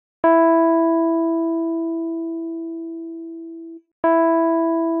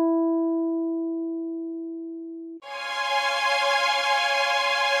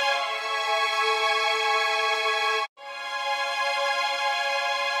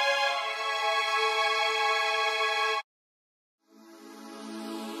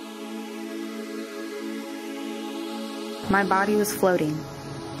My body was floating,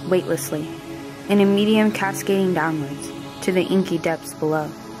 weightlessly, in a medium cascading downwards to the inky depths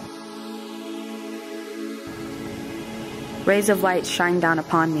below. Rays of light shined down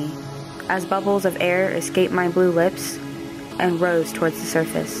upon me, as bubbles of air escaped my blue lips and rose towards the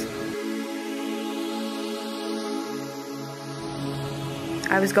surface.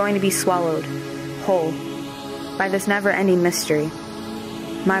 I was going to be swallowed, whole, by this never-ending mystery.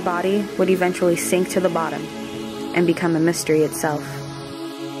 My body would eventually sink to the bottom and become a mystery itself.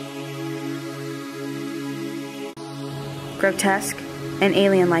 Grotesque and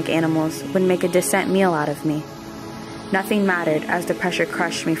alien-like animals would make a decent meal out of me. Nothing mattered as the pressure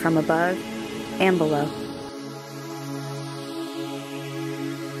crushed me from above and below.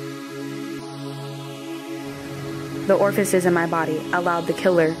 The orifices in my body allowed the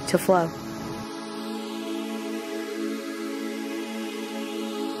killer to flow.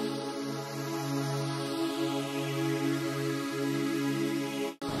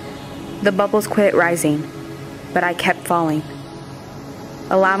 The bubbles quit rising, but I kept falling,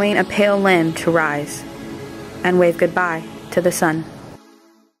 allowing a pale limb to rise and wave goodbye to the sun.